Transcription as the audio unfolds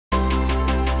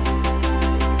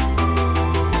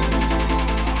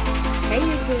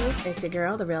It's your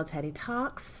girl, The Real Teddy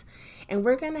Talks, and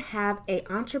we're going to have a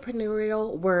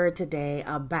entrepreneurial word today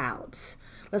about,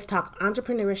 let's talk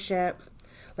entrepreneurship,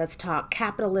 let's talk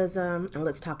capitalism, and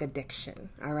let's talk addiction,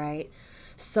 all right?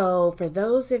 So for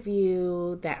those of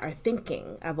you that are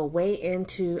thinking of a way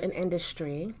into an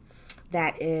industry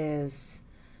that is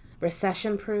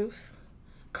recession-proof,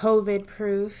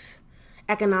 COVID-proof,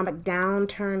 economic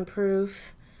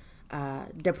downturn-proof,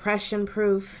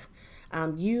 depression-proof,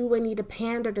 you would need to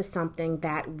pander to something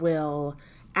that will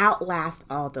outlast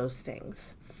all those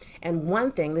things. And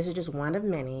one thing, this is just one of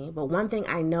many, but one thing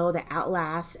I know that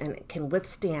outlasts and can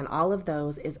withstand all of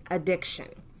those is addiction.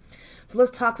 So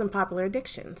let's talk some popular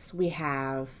addictions. We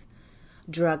have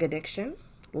drug addiction,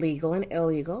 legal and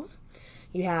illegal.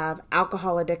 You have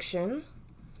alcohol addiction,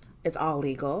 it's all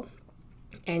legal.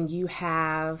 And you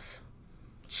have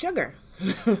sugar,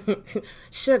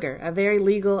 sugar, a very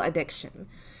legal addiction.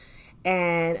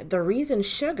 And the reason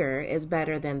sugar is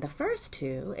better than the first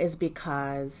two is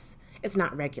because it's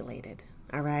not regulated,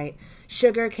 all right?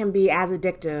 Sugar can be as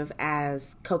addictive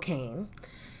as cocaine,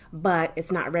 but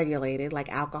it's not regulated like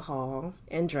alcohol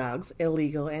and drugs,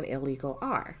 illegal and illegal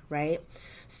are, right?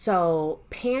 So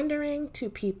pandering to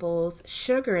people's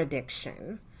sugar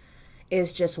addiction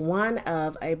is just one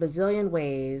of a bazillion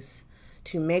ways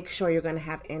to make sure you're going to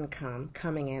have income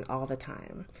coming in all the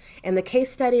time. And the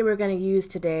case study we're going to use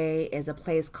today is a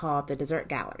place called the Dessert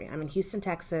Gallery. I'm in Houston,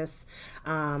 Texas.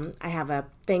 I have a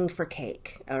thing for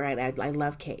cake, all right? I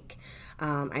love cake.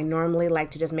 I normally like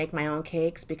to just make my own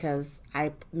cakes because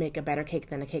I make a better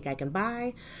cake than a cake I can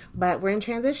buy, but we're in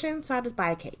transition, so I'll just buy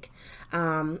a cake.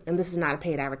 And this is not a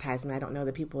paid advertisement. I don't know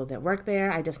the people that work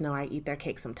there. I just know I eat their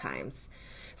cake sometimes.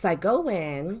 So I go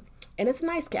in, and it's a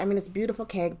nice cake. I mean, it's a beautiful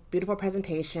cake, beautiful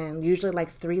presentation, usually like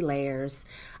 3 layers.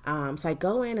 So I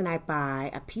go in and I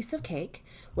buy a piece of cake,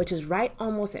 which is right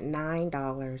almost at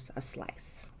 $9 a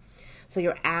slice. So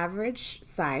your average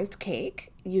sized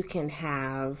cake, you can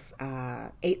have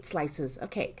 8 slices of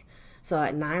cake. So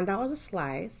at $9 a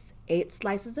slice, 8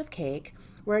 slices of cake,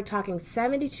 we're talking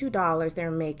 $72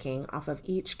 they're making off of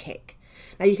each cake.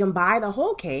 Now you can buy the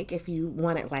whole cake if you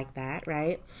want it like that,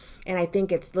 right? And I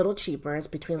think it's a little cheaper. It's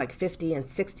between like $50 and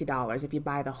 $60 if you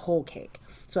buy the whole cake.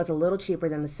 So it's a little cheaper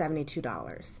than the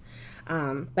 $72.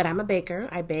 But I'm a baker.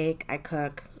 I bake, I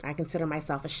cook. I consider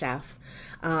myself a chef.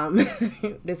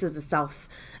 This is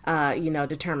a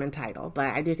determined title,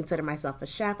 but I do consider myself a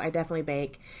chef. I definitely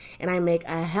bake, and I make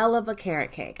a hell of a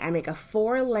carrot cake. I make a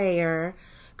 4-layer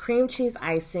cream cheese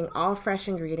icing, all fresh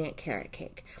ingredient carrot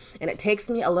cake. And it takes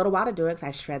me a little while to do it because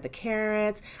I shred the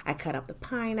carrots, I cut up the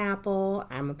pineapple.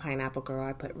 I'm a pineapple girl.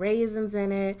 I put raisins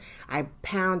in it. I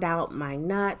pound out my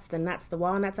nuts, the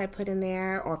walnuts I put in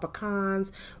there, or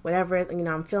pecans, whatever,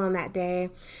 I'm feeling that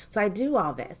day. So I do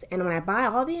all this. And when I buy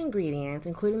all the ingredients,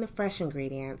 including the fresh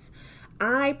ingredients,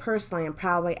 I personally am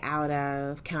probably out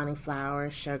of, counting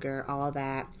flour, sugar, all of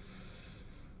that,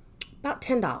 about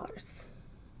 $10.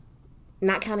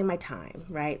 Not counting my time,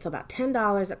 right? So about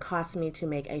 $10 it costs me to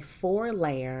make a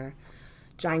 4-layer,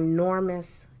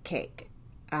 ginormous cake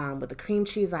with the cream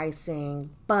cheese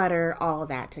icing, butter, all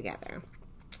that together.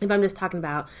 If I'm just talking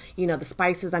about, the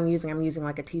spices I'm using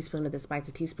like a teaspoon of this spice,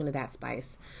 a teaspoon of that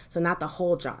spice. So not the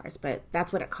whole jars, but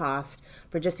that's what it costs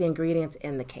for just the ingredients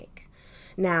in the cake.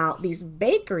 Now, these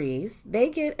bakeries, they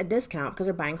get a discount because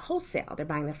they're buying wholesale. They're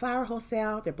buying their flour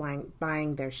wholesale. They're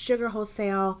buying their sugar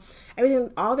wholesale.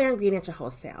 Everything, all their ingredients are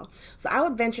wholesale. So I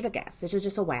would venture to guess, this is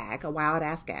just a wag, a wild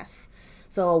ass guess.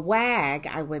 So a wag,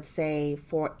 I would say,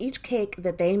 for each cake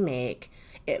that they make,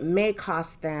 it may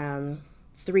cost them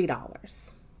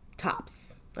 $3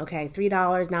 tops. Okay,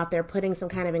 $3. Now, if they're putting some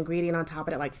kind of ingredient on top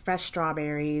of it, like fresh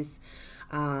strawberries,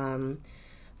 some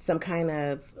kind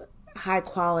of high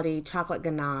quality chocolate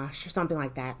ganache or something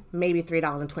like that, maybe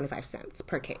 $3.25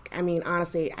 per cake. I mean,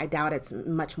 honestly, I doubt it's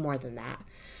much more than that.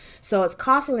 So it's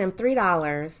costing them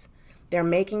 $3. They're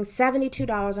making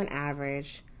 $72 on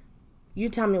average. You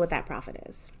tell me what that profit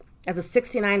is. That's a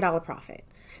 $69 profit.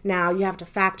 Now you have to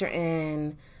factor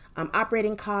in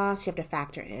operating costs. You have to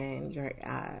factor in your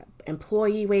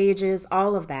employee wages,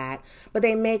 all of that. But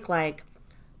they make like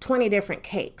 20 different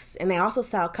cakes, and they also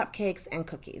sell cupcakes and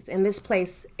cookies. In this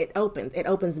place, it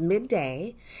opens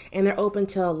midday, and they're open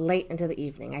till late into the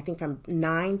evening. I think from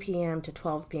 9 p.m. to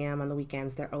 12 p.m. on the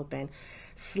weekends they're open,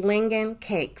 slinging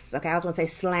cakes. Okay, I was going to say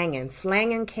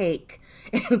slanging cake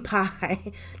and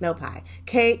pie, no pie,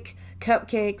 cake,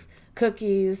 cupcakes,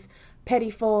 cookies,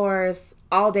 petit fours,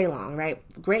 all day long, right?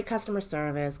 Great customer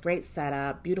service, great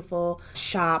setup, beautiful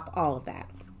shop, all of that.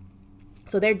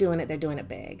 So they're doing it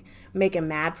big, making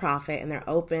mad profit, and they're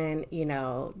open,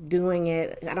 doing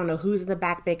it. I don't know who's in the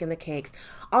back baking the cakes.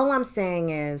 All I'm saying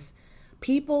is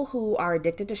people who are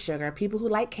addicted to sugar, people who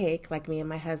like cake, like me and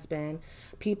my husband,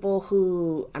 people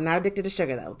who, I'm not addicted to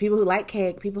sugar though, people who like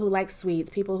cake, people who like sweets,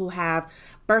 people who have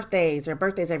birthdays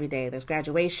every day. There's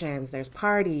graduations, there's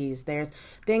parties, there's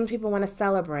things people want to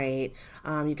celebrate.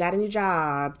 You got a new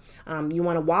job. You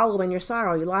want to wallow in your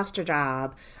sorrow. You lost your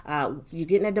job. You're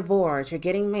getting a divorce. You're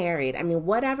getting married. I mean,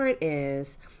 whatever it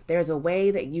is, there's a way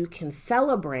that you can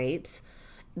celebrate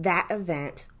that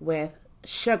event with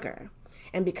sugar.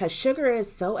 And because sugar is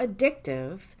so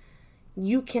addictive,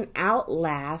 you can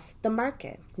outlast the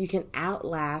market. You can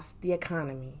outlast the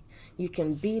economy. You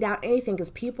can beat out anything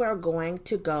because people are going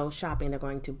to go shopping. They're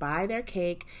going to buy their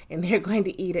cake and they're going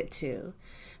to eat it too.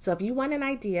 So if you want an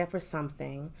idea for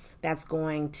something that's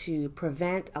going to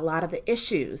prevent a lot of the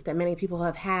issues that many people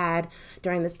have had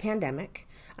during this pandemic,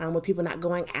 with people not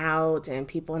going out and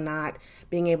people not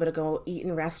being able to go eat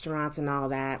in restaurants and all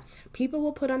that, people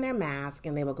will put on their mask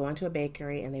and they will go into a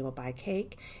bakery and they will buy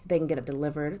cake. They can get it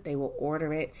delivered. They will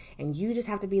order it. And you just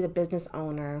have to be the business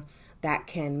owner that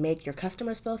can make your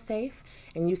customers feel safe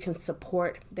and you can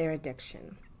support their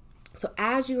addiction. So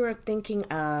as you are thinking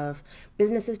of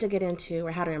businesses to get into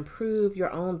or how to improve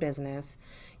your own business,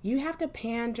 you have to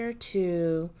pander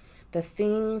to the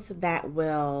things that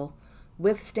will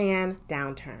withstand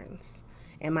downturns.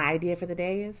 And my idea for the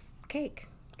day is cake.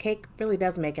 Cake really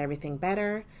does make everything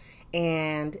better.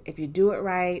 And if you do it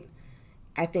right,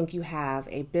 I think you have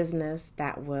a business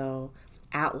that will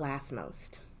outlast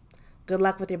most. Good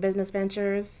luck with your business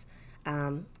ventures.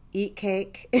 Eat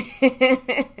cake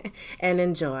and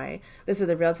enjoy. This is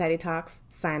the Real Tidy Talks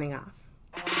signing off.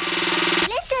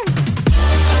 Listen.